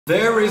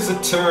There is a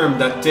term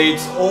that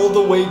dates all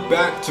the way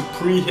back to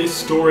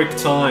prehistoric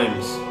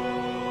times.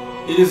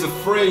 It is a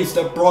phrase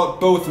that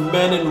brought both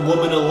men and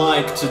women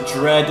alike to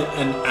dread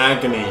and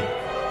agony.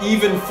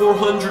 Even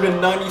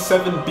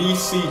 497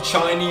 BC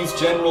Chinese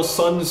General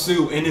Sun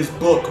Tzu in his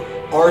book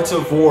Art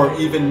of War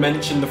even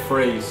mentioned the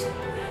phrase.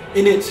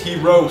 In it he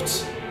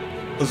wrote,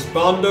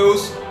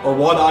 "Husbandos are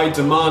what I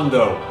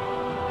demando."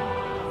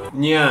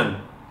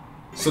 Nyan.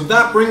 So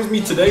that brings me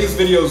today's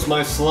videos,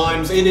 my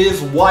slimes. It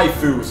is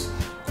waifus.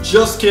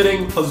 Just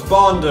kidding,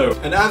 husbando.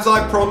 And as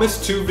I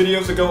promised 2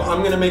 videos ago,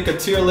 I'm gonna make a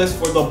tier list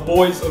for the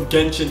boys of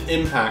Genshin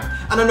Impact.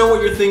 And I know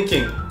what you're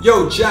thinking.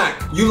 Yo,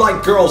 Jack, you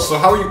like girls, so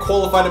how are you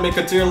qualified to make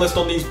a tier list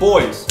on these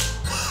boys?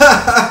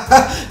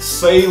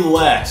 Say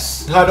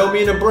less. I don't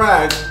mean to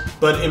brag,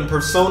 but in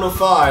Persona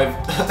 5,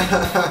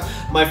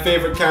 my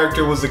favorite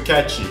character was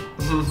Akechi.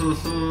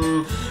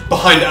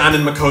 Behind Ann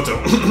and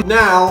Makoto.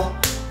 Now,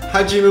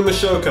 Hajime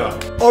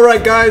Mashoka.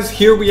 Alright guys,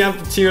 here we have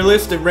the tier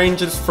list. It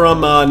ranges from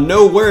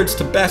no words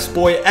to best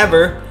boy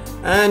ever.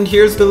 And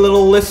here's the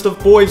little list of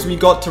boys we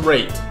got to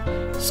rate.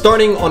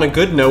 Starting on a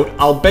good note,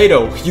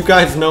 Albedo. You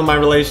guys know my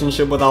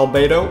relationship with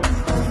Albedo.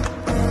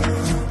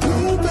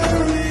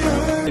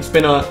 It's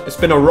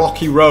been a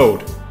rocky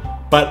road.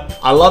 But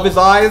I love his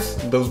eyes,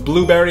 those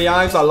blueberry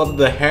eyes. I love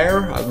the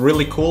hair,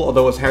 really cool.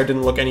 Although his hair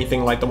didn't look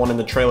anything like the one in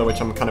the trailer,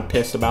 which I'm kind of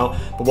pissed about.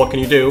 But what can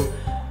you do?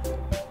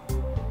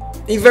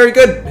 He's very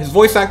good. His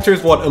voice actor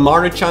is what,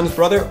 Umaru-chan's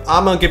brother?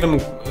 I'm gonna give him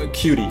a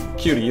cutie.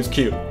 Cutie, he's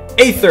cute.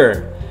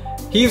 Aether!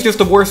 He's just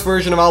a worse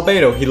version of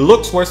Albedo. He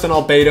looks worse than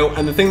Albedo,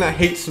 and the thing that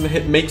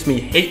makes me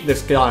hate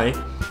this guy,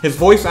 his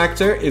voice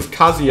actor is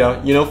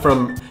Kazuya, you know,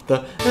 from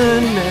the...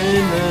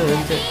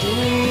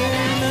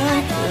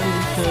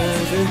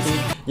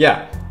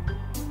 Yeah.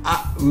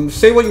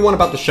 Say what you want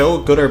about the show,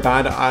 good or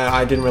bad,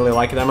 I didn't really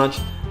like it that much.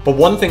 But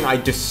one thing I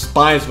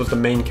despised was the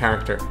main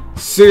character.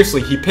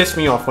 Seriously, he pissed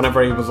me off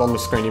whenever he was on the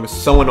screen. He was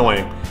so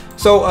annoying.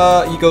 So,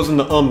 he goes in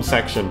the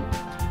section.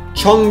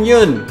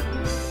 Chongyun.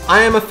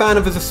 I am a fan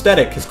of his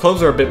aesthetic. His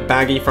clothes are a bit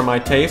baggy for my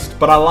taste,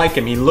 but I like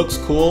him. He looks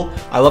cool.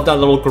 I love that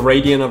little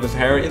gradient of his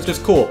hair. It's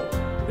just cool.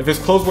 If his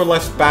clothes were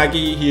less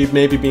baggy, he'd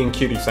maybe be in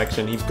cutie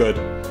section. He's good.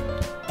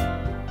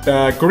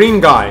 The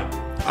green guy.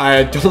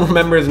 I don't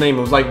remember his name.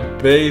 It was like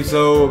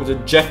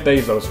Jeff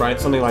Bezos,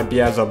 right? Something like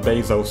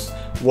Bezos.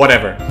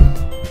 Whatever.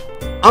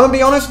 I'm gonna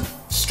be honest,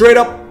 straight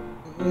up,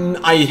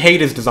 I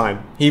hate his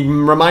design. He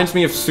reminds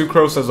me of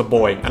Sucrose as a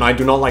boy, and I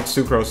do not like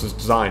Sucrose's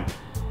design.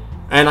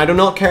 And I do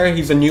not care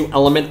he's a new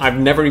element. I've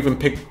never even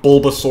picked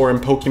Bulbasaur in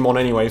Pokemon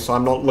anyway, so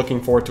I'm not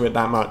looking forward to it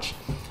that much.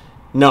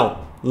 No,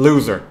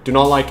 loser. Do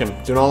not like him.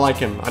 Do not like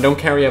him. I don't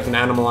care he has an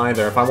animal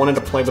either. If I wanted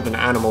to play with an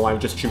animal, I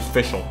would just choose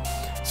Fischl.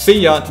 See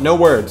ya, no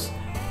words.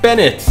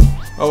 Bennett.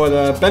 Oh,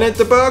 Bennett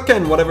the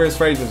Birkin, whatever his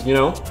phrase is, you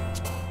know.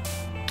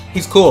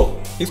 He's cool.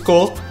 He's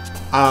cool.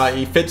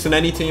 He fits in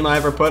any team I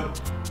ever put.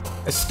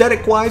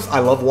 Aesthetic-wise, I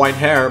love white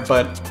hair,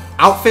 but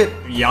outfit,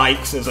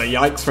 yikes, is a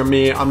yikes for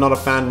me. I'm not a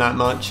fan that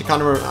much. He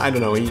kind of, I don't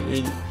know,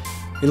 he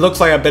looks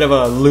like a bit of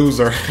a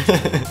loser.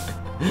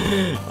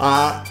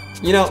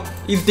 You know,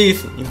 he's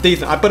decent. He's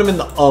decent. I put him in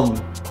the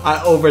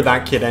over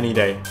that kid any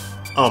day.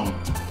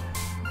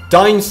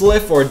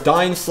 Dainsleif or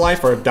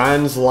Dainsleif or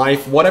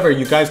Dainsleif, whatever.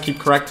 You guys keep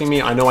correcting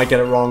me. I know I get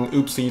it wrong.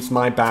 Oopsies,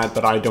 my bad,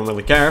 but I don't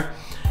really care.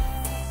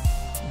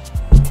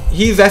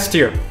 He's S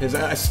tier. His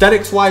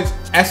aesthetics-wise,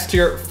 S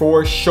tier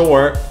for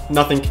sure.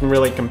 Nothing can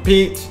really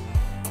compete.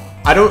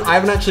 I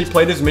haven't actually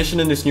played his mission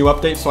in this new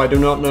update, so I do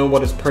not know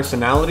what his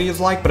personality is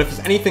like. But if it's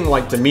anything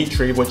like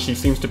Dimitri, which he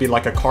seems to be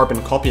like a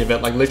carbon copy of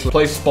it, like literally,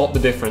 please spot the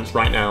difference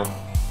right now.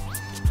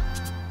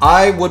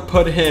 I would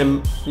put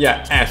him,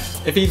 yeah,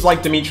 S. If he's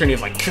like Dimitri and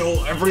he's like,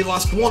 kill every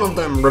last one of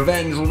them,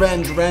 revenge,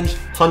 revenge, revenge,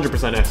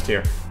 100% S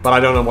tier. But I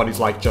don't know what he's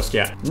like just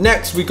yet.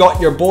 Next, we got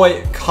your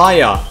boy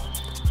Kaya.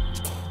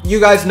 You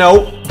guys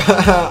know,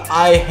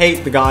 I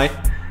hate the guy,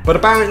 but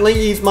apparently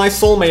he's my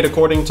soulmate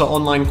according to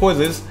online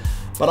quizzes,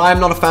 but I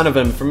am not a fan of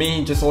him. For me,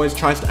 he just always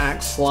tries to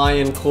act sly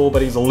and cool,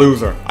 but he's a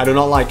loser. I do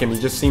not like him, he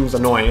just seems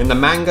annoying. In the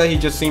manga, he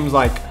just seems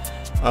like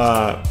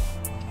a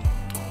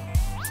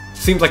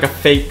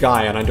fake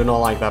guy, and I do not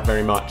like that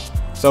very much.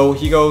 So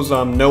he goes,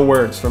 no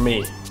words for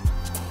me.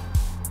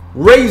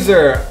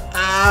 Razor!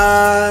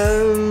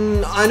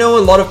 I know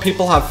a lot of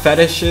people have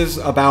fetishes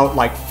about,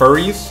 like,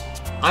 furries.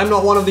 I'm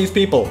not one of these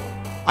people.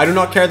 I do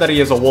not care that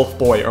he is a wolf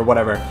boy or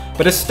whatever.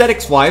 But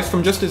aesthetics-wise,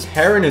 from just his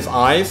hair and his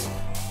eyes,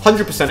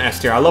 100% S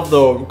tier. I love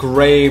the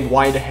gray,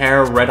 white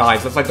hair, red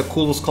eyes. That's like the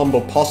coolest combo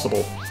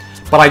possible.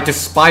 But I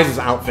despise his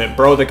outfit,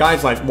 bro. The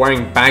guy's like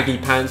wearing baggy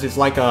pants. It's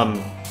like,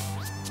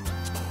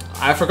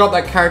 I forgot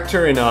that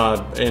character in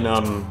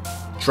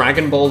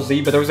Dragon Ball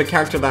Z, but there was a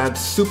character that had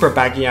super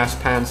baggy-ass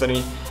pants, and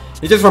he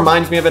just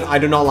reminds me of it. I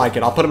do not like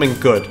it. I'll put him in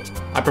good.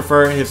 I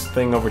prefer his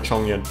thing over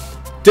Chongyun.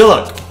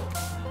 Diluc.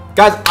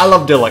 Guys, I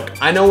love Diluc.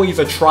 I know he's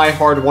a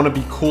try-hard,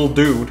 wannabe cool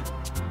dude,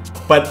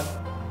 but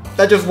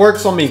that just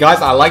works on me, guys.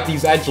 I like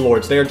these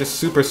edgelords. They are just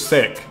super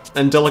sick,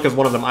 and Diluc is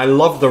one of them. I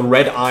love the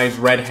red eyes,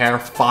 red hair,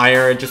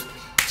 fire, just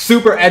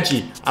super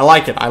edgy. I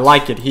like it. I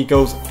like it. He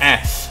goes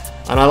S.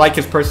 And I like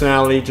his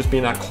personality, just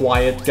being that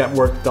quiet, get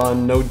work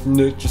done, no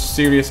just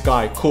serious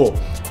guy. Cool.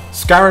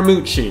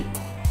 Scaramucci.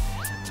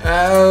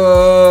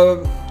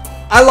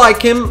 I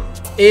like him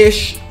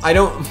ish. I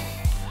don't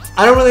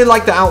really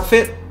like the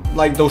outfit.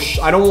 Like those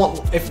I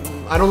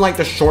don't like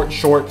the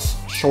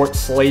short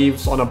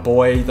sleeves on a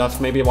boy.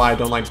 That's maybe why I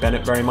don't like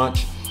Bennett very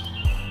much.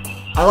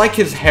 I like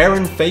his hair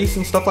and face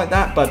and stuff like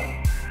that, but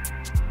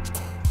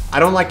I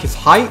don't like his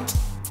height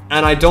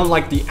and I don't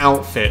like the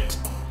outfit.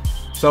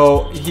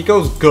 So he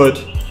goes good.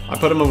 I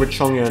put him over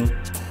Chongyun,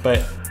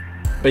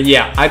 but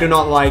yeah, I do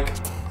not like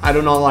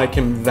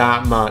him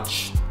that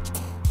much.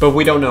 But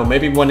we don't know.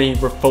 Maybe when he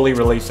fully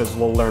releases,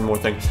 we'll learn more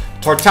things.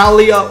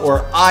 Tartaglia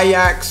or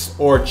Ajax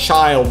or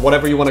Child,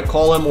 whatever you want to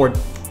call him, or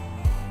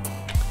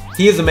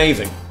he is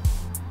amazing.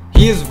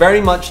 He is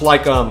very much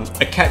like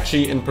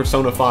Akechi in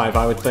Persona 5,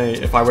 I would say,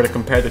 if I were to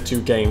compare the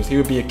two games. He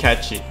would be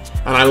Akechi.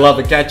 And I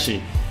love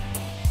Akechi.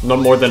 Not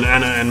more than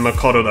Anna and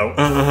Makoto though.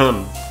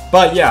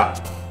 But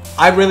yeah,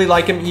 I really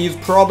like him. He's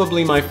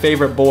probably my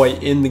favorite boy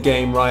in the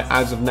game right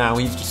as of now.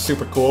 He's just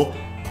super cool.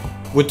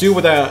 Would do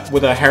with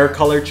a hair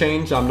color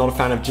change. I'm not a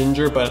fan of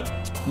ginger, but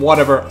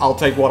whatever. I'll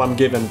take what I'm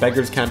given.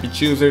 Beggars can't be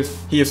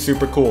choosers. He is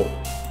super cool.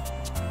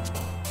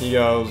 He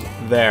goes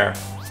there.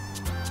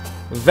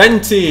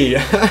 Venti!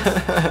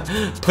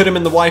 Put him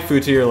in the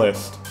waifu tier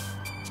list.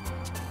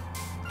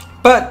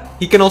 But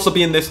he can also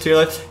be in this tier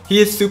list. He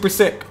is super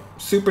sick.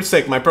 Super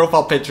sick. My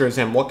profile picture is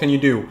him. What can you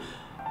do?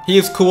 He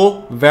is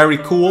cool. Very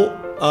cool.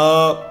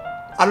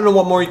 I don't know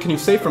what more can you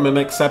say from him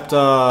except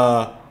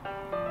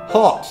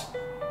hot.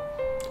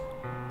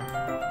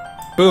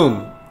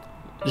 Boom.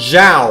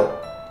 Xiao.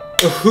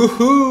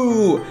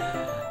 Ooh.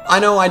 I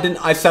know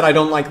I said I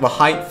don't like the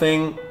height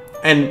thing,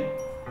 and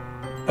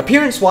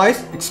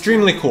appearance-wise,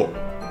 extremely cool.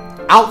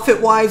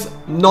 Outfit-wise,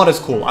 not as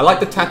cool. I like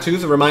the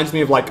tattoos. It reminds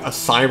me of like a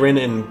siren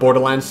in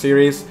Borderlands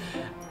series.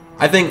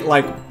 I think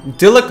like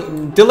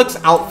Dilek's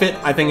outfit,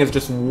 I think, is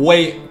just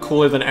way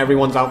cooler than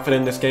everyone's outfit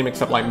in this game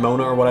except like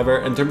Mona or whatever.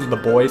 In terms of the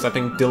boys, I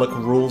think Dilek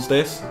rules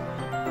this.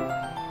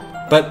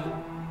 But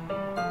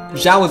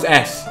Xiao is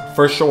S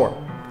for sure.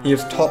 He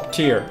is top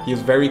tier. He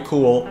is very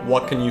cool.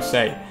 What can you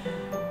say?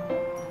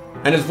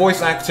 And his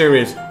voice actor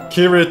is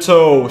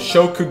Kirito,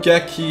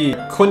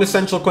 Shokugeki,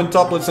 quintessential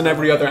quintuplets in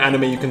every other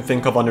anime you can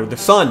think of under the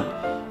sun.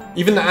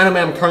 Even the anime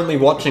I'm currently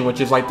watching,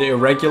 which is like the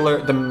irregular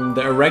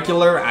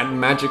at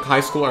Magic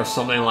High School or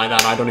something like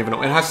that. I don't even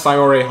know. It has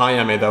Sayori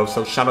Hayame though,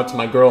 so shout out to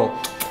my girl.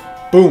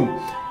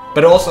 Boom.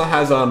 But it also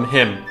has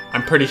him.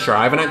 I'm pretty sure.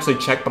 I haven't actually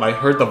checked, but I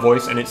heard the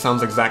voice and it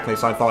sounds exactly,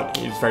 so I thought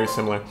he's very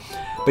similar.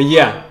 But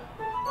yeah.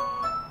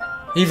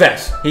 He's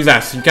S. He's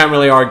S. You can't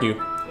really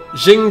argue.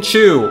 Jing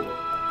Chu.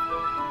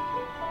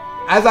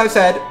 As I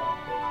said,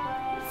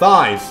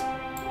 thighs.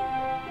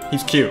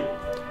 He's cute.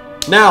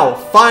 Now,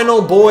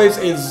 final boys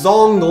is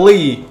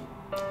Zhongli.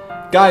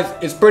 Guys,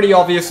 it's pretty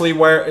obvious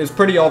where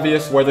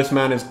this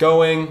man is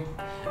going.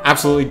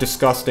 Absolutely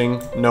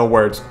disgusting. No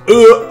words.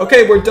 Ugh.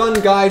 Okay, we're done,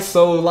 guys.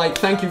 So, like,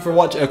 thank you for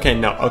watching. Okay,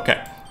 no.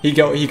 Okay, he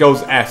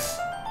goes S.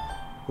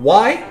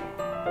 Why?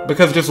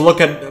 Because just look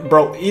at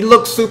bro. He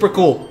looks super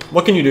cool.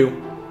 What can you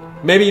do?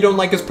 Maybe you don't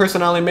like his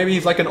personality, maybe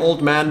he's like an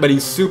old man, but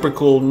he's super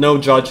cool, no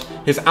judge.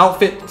 His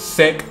outfit,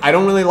 sick. I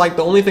don't really like,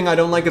 the only thing I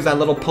don't like is that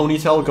little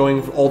ponytail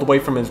going all the way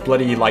from his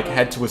bloody like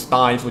head to his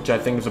thighs, which I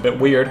think is a bit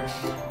weird.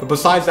 But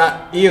besides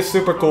that, he is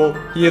super cool,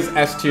 he is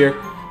S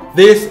tier.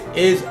 This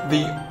is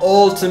the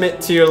ultimate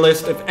tier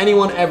list. If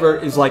anyone ever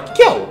is like,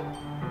 yo,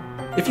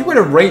 if you were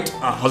to rate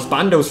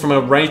husbandos from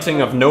a rating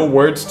of no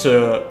words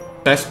to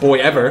best boy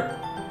ever,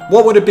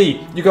 what would it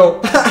be? You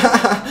go,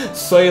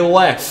 say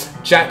less.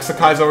 Jack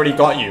Sakai's already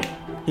got you.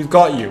 He's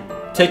got you.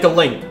 Take a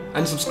link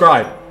and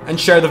subscribe and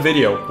share the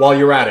video while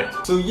you're at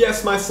it. So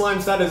yes, my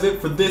slimes, that is it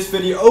for this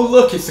video. Oh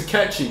look, it's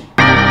Akechi.